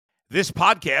This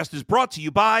podcast is brought to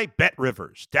you by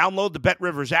BetRivers. Download the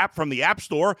BetRivers app from the App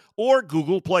Store or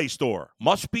Google Play Store.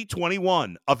 Must be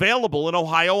 21. Available in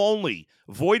Ohio only.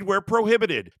 Void where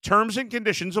prohibited. Terms and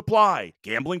conditions apply.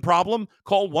 Gambling problem?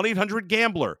 Call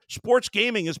 1-800-GAMBLER. Sports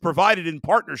gaming is provided in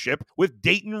partnership with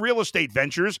Dayton Real Estate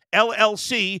Ventures,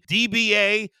 LLC,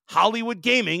 DBA, Hollywood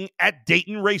Gaming at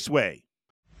Dayton Raceway.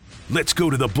 Let's go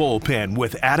to the bullpen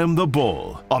with Adam the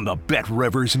Bull on the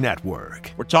BetRivers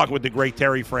Network. We're talking with the great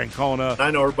Terry Francona.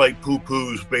 I know everybody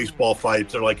poo-poos baseball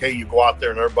fights. They're like, hey, you go out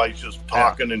there and everybody's just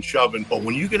talking and shoving. But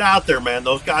when you get out there, man,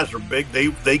 those guys are big.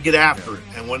 They get after it.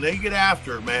 And when they get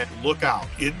after it, man, look out.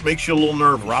 It makes you a little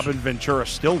nervous. Robin Ventura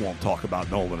still won't talk about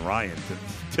Nolan Ryan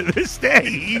to this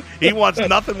day. He wants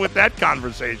nothing with that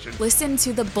conversation. Listen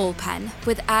to The Bullpen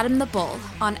with Adam the Bull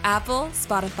on Apple,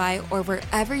 Spotify, or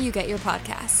wherever you get your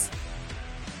podcasts.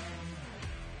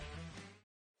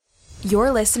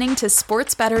 You're listening to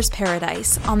Sports Bettor's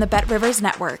Paradise on the BetRivers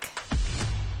Network.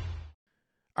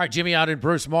 All right, Jimmy Ott and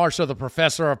Bruce Marshall, the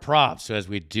professor of props, as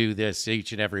we do this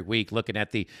each and every week, looking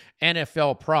at the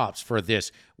NFL props for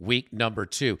this week number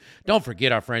 2. Don't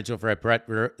forget our friends over at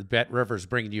BetRivers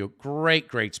bringing you a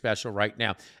great special right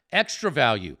now. Extra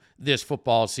value this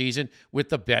football season with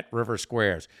the BetRivers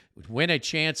Squares. Win a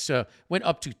chance to win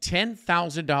up to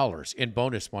 $10,000 in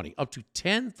bonus money. Up to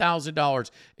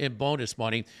 $10,000 in bonus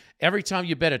money. Every time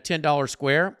you bet a $10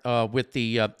 square with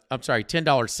the,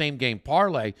 $10 same game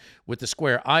parlay with the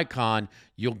square icon,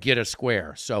 you'll get a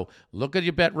square. So look at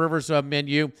your BetRivers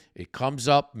menu. It comes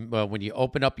up when you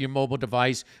open up your mobile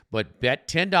device, but bet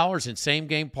 $10 in same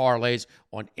game parlays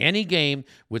on any game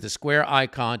with the square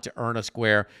icon to earn a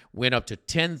square. Win up to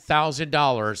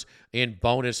 $10,000 in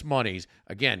bonus monies.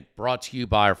 Again, brought to you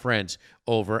by our friends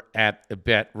over at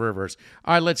BetRivers.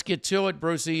 All right, let's get to it,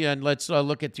 Brucey, and let's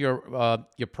look at your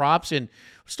props and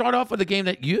start off with a game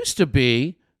that used to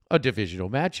be a divisional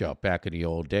matchup back in the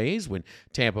old days when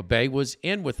Tampa Bay was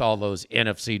in with all those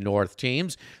NFC North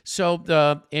teams.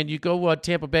 So, and you go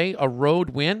Tampa Bay, a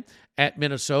road win at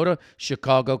Minnesota.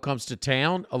 Chicago comes to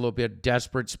town, a little bit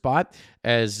desperate spot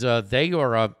as they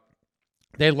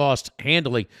lost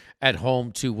handily at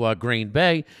home to Green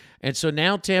Bay. And so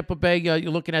now Tampa Bay, you're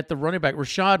looking at the running back,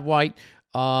 Rachaad White,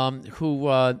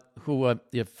 who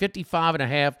 55 and a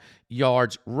half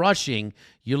yards rushing.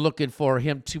 You're looking for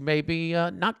him to maybe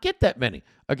not get that many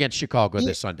against Chicago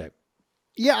this Sunday.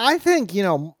 Yeah, I think,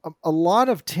 a lot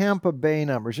of Tampa Bay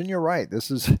numbers, and you're right,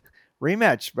 this is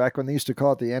rematch back when they used to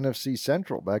call it the NFC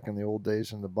Central back in the old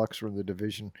days, and the Bucs were in the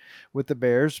division with the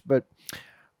Bears. But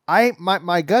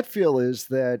my gut feel is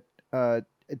that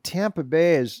Tampa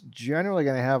Bay is generally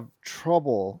going to have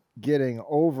trouble getting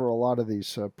over a lot of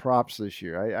these props this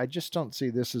year. I just don't see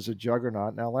this as a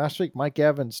juggernaut. Now, last week, Mike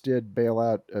Evans did bail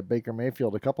out Baker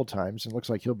Mayfield a couple times, and looks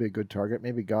like he'll be a good target.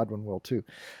 Maybe Godwin will too.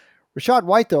 Rachaad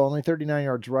White, though, only 39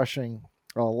 yards rushing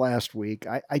last week.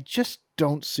 I just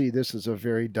don't see this as a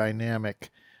very dynamic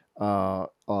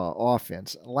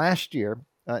offense. Last year,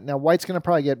 now White's going to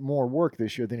probably get more work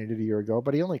this year than he did a year ago,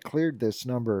 but he only cleared this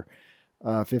number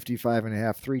 55 and a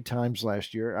half 3 times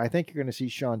last year. I think you're going to see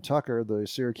Sean Tucker, the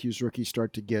Syracuse rookie,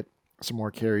 start to get some more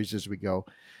carries as we go.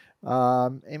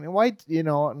 White,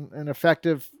 an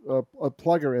effective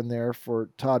plugger in there for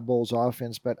Todd Bowles'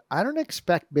 offense, but I don't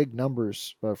expect big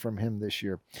numbers from him this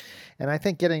year. And I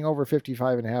think getting over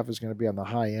 55 and a half is going to be on the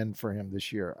high end for him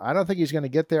this year. I don't think he's going to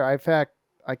get there. In fact,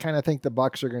 I kind of think the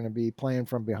Bucs are going to be playing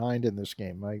from behind in this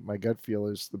game. My gut feel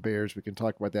is the Bears. We can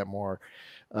talk about that more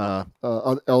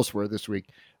elsewhere this week.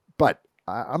 But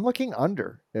I'm looking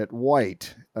under at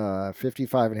White.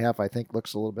 55 and a half, I think,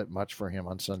 looks a little bit much for him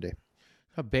on Sunday.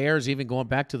 Bears, even going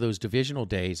back to those divisional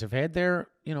days, have had their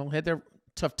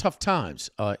tough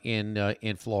times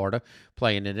in Florida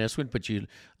playing in this one. But a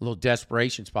little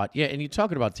desperation spot. Yeah, and you're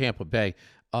talking about Tampa Bay.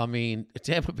 I mean,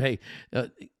 Tampa Bay,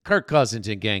 Kirk Cousins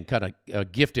and gang kind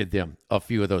of gifted them a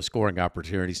few of those scoring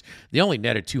opportunities. They only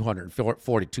netted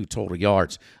 242 total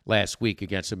yards last week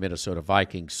against the Minnesota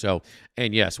Vikings. So,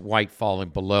 and yes, White falling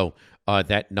below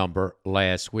that number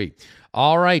last week.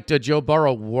 All right, Joe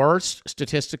Burrow, worst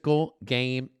statistical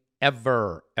game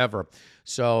ever.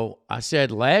 So I said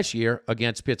last year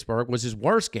against Pittsburgh was his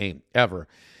worst game ever.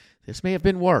 This may have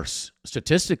been worse.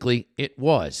 Statistically, it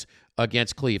was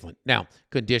against Cleveland. Now,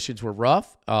 conditions were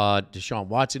rough. Deshaun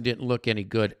Watson didn't look any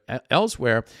good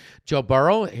elsewhere. Joe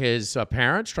Burrow, his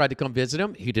parents tried to come visit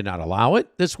him. He did not allow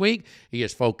it this week. He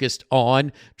is focused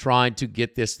on trying to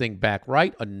get this thing back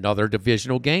right. Another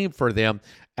divisional game for them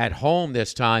at home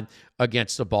this time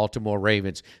against the Baltimore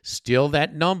Ravens. Still,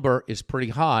 that number is pretty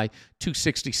high.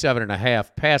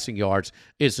 267.5 passing yards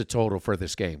is the total for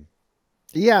this game.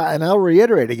 Yeah, and I'll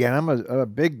reiterate again, I'm a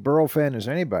big Burrow fan as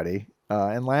anybody.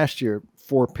 And last year,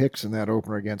 4 picks in that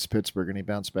opener against Pittsburgh, and he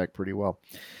bounced back pretty well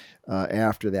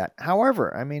after that.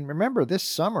 However, I mean, remember this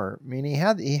summer, I mean, he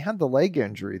had the leg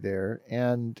injury there,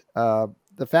 and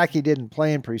the fact he didn't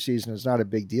play in preseason is not a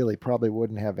big deal. He probably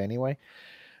wouldn't have anyway.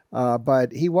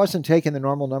 But he wasn't taking the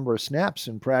normal number of snaps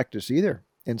in practice either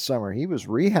in summer. He was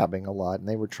rehabbing a lot, and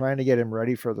they were trying to get him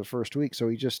ready for the first week, so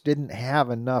he just didn't have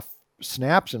enough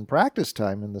snaps and practice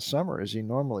time in the summer as he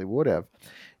normally would have.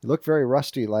 He looked very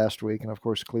rusty last week, and of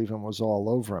course Cleveland was all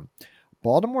over him.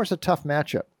 Baltimore's a tough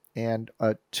matchup, and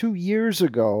 2 years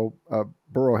ago,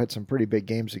 Burrow had some pretty big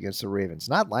games against the Ravens.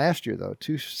 Not last year, though.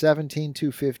 217,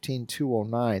 215,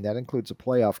 209. That includes a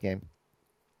playoff game.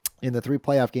 In the 3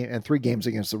 playoff game and 3 games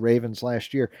against the Ravens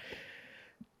last year.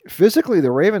 Physically,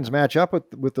 the Ravens match up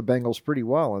with the Bengals pretty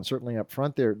well, and certainly up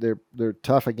front, they're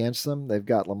tough against them. They've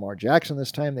got Lamar Jackson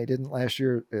this time. They didn't last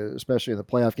year, especially in the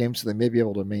playoff game, so they may be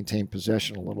able to maintain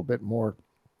possession a little bit more.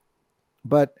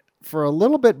 But for a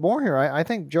little bit more here, I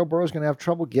think Joe Burrow is going to have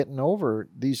trouble getting over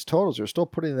these totals. They're still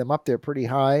putting them up there pretty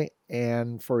high,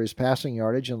 and for his passing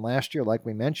yardage, and last year, like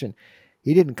we mentioned,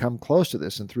 he didn't come close to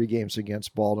this in 3 games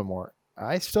against Baltimore.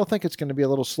 I still think it's going to be a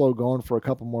little slow going for a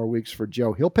couple more weeks for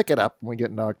Joe. He'll pick it up when we get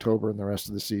into October and the rest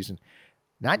of the season.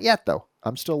 Not yet, though.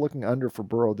 I'm still looking under for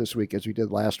Burrow this week, as we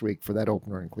did last week for that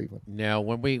opener in Cleveland. Now,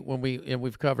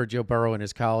 we've covered Joe Burrow in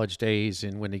his college days,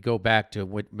 and when you go back to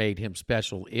what made him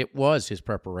special, it was his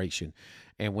preparation.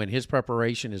 And when his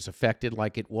preparation is affected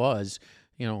like it was,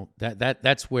 you know,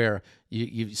 that's where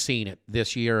you've seen it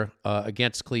this year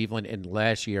against Cleveland and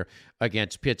last year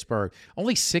against Pittsburgh.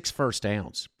 Only 6 first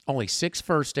downs. Only 6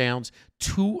 first downs,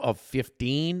 2 of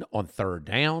 15 on 3rd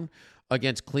down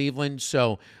against Cleveland.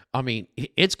 So, I mean,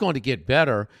 it's going to get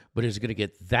better, but it's going to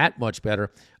get that much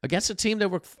better against a team that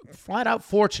were flat out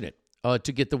fortunate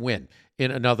to get the win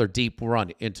in another deep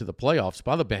run into the playoffs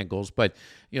by the Bengals. But,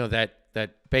 you know, that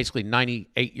basically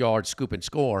 98-yard scoop and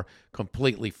score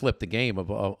completely flipped the game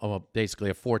of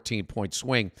basically a 14-point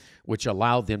swing, which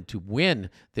allowed them to win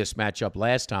this matchup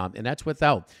last time. And that's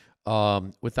without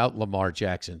Lamar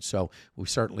Jackson. So we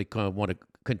certainly want to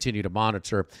continue to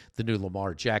monitor the new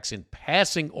Lamar Jackson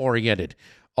passing-oriented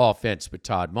offense. But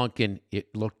Todd Monken,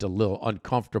 it looked a little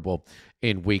uncomfortable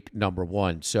in week number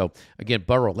 1. So, again,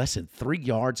 Burrow, less than 3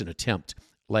 yards an attempt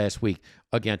last week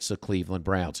against the Cleveland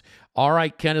Browns. All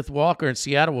right, Kenneth Walker in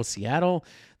Seattle. Well, Seattle,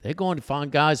 they're going to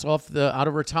find guys out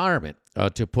of retirement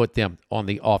to put them on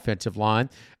the offensive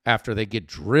line after they get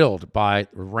drilled by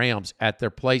the Rams at their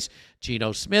place.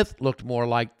 Geno Smith looked more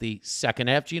like the second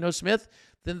half Geno Smith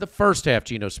than the first half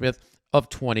Geno Smith of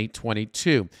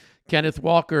 2022. Kenneth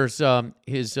Walker's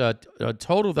his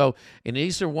total, though, and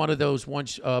these are one of those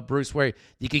ones, Bruce, where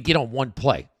you could get on one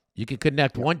play. You can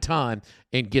connect one time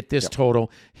and get this total.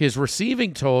 His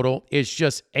receiving total is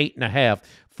just 8.5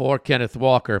 for Kenneth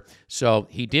Walker. So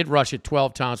he did rush it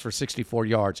 12 times for 64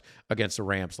 yards against the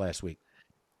Rams last week.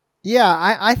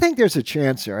 Yeah, I think there's a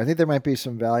chance here. I think there might be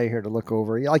some value here to look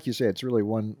over. Like you say, it's really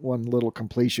one little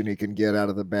completion he can get out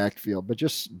of the backfield. But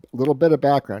just a little bit of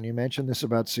background. You mentioned this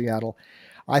about Seattle.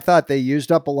 I thought they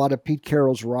used up a lot of Pete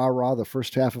Carroll's rah-rah the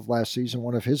first half of last season,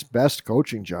 one of his best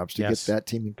coaching jobs to get that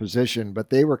team in position. But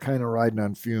they were kind of riding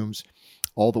on fumes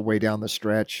all the way down the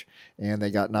stretch, and they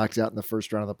got knocked out in the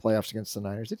first round of the playoffs against the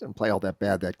Niners. They didn't play all that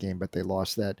bad that game, but they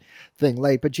lost that thing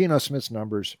late. But Geno Smith's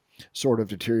numbers sort of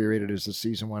deteriorated as the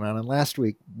season went on. And last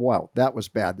week, wow, that was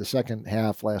bad. The second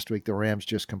half last week, the Rams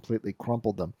just completely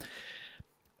crumpled them.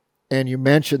 And you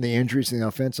mentioned the injuries in the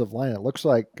offensive line. It looks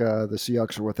like the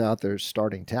Seahawks are without their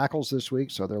starting tackles this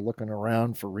week, so they're looking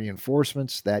around for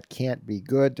reinforcements. That can't be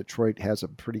good. Detroit has a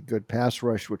pretty good pass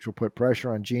rush, which will put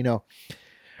pressure on Geno.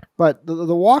 But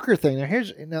the Walker thing,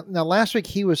 now last week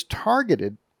he was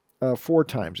targeted 4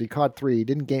 times. He caught 3. He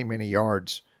didn't gain many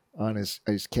yards on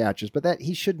his catches, but that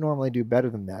he should normally do better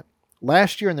than that.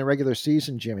 Last year in the regular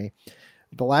season, Jimmy,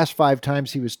 the last 5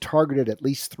 times he was targeted at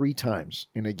least 3 times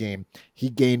in a game, he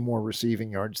gained more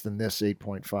receiving yards than this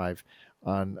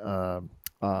 8.5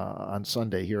 on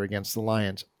Sunday here against the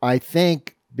Lions. I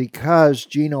think because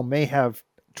Geno may have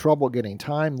trouble getting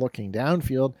time looking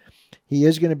downfield, he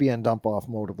is going to be in dump-off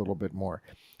mode a little bit more.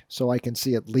 So I can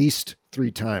see at least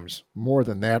 3 times, more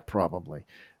than that probably,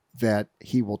 that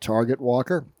he will target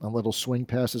Walker on little swing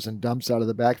passes and dumps out of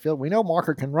the backfield. We know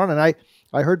Walker can run, and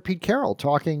I heard Pete Carroll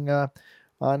talking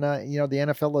on the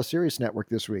NFL Series Network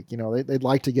this week. They'd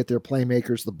like to get their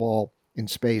playmakers the ball in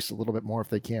space a little bit more if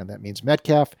they can. That means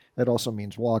Metcalf. That also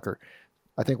means Walker.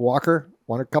 I think Walker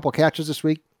won a couple catches this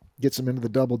week. gets them into the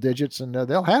double digits, and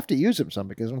they'll have to use him some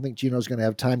because I don't think Geno's going to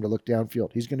have time to look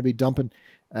downfield. He's going to be dumping.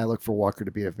 I look for Walker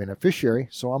to be a beneficiary,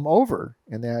 so I'm over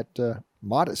in that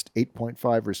modest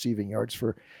 8.5 receiving yards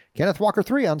for Kenneth Walker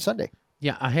 3 on Sunday.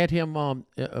 Yeah, I had him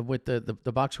with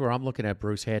the box score I'm looking at,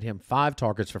 Bruce, had him 5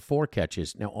 targets for 4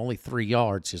 catches. Now, only 3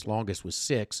 yards. His longest was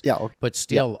 6. Yeah. Okay. But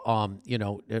still,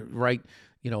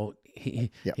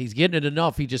 he's getting it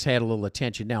enough. He just had a little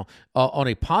attention. Now, on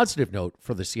a positive note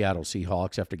for the Seattle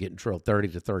Seahawks, after getting trailed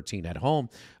 30-13 at home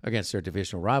against their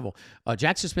divisional rival,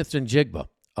 Jackson Smith-Njigba,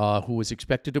 who was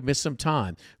expected to miss some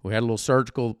time, who had a little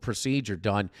surgical procedure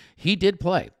done, he did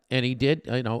play. And he did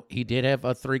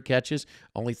have 3 catches,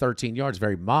 only 13 yards,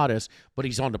 very modest, but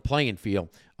he's on the playing field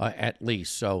at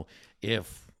least. So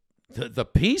if the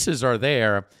pieces are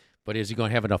there, but is he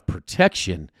going to have enough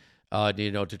protection,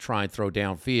 to try and throw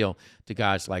downfield to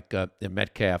guys like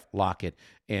Metcalf, Lockett,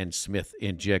 and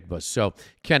Smith-Njigba? So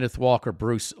Kenneth Walker,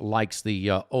 Bruce likes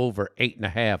the over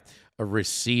 8.5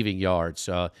 receiving yards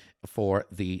for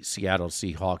the Seattle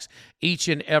Seahawks. Each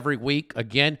and every week,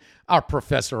 again, our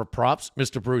professor of props,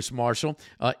 Mr. Bruce Marshall,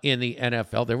 in the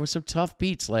NFL. There were some tough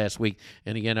beats last week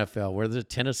in the NFL, where the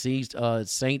Tennessee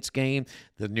Saints game,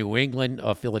 the New England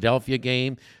Philadelphia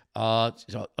game,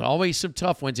 always some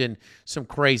tough ones and some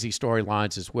crazy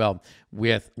storylines as well,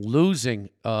 with losing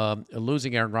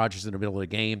Aaron Rodgers in the middle of the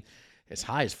game, as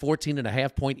high as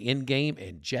 14.5-point in game,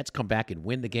 and Jets come back and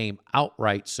win the game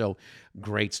outright. So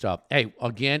great stuff. Hey,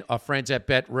 again, our friends at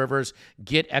Bet Rivers,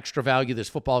 get extra value this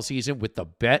football season with the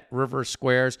Bet Rivers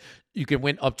Squares. You can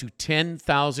win up to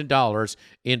 $10,000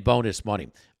 in bonus money.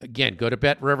 Again, go to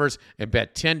Bet Rivers and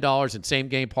bet $10 in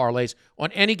same-game parlays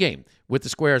on any game with the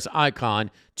Squares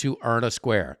icon to earn a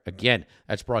square. Again,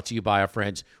 that's brought to you by our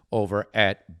friends over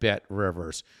at Bet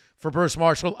Rivers. For Bruce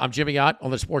Marshall, I'm Jimmy Ott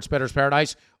on the Sports Bettor's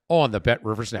Paradise on the Bet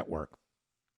Rivers Network.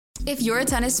 If you're a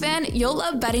tennis fan, you'll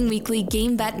love Betting Weekly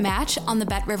Game Bet Match on the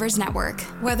Bet Rivers Network.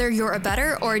 Whether you're a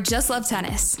bettor or just love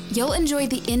tennis, you'll enjoy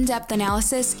the in-depth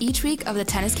analysis each week of the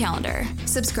tennis calendar.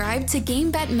 Subscribe to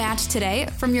Game Bet Match today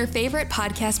from your favorite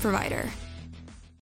podcast provider.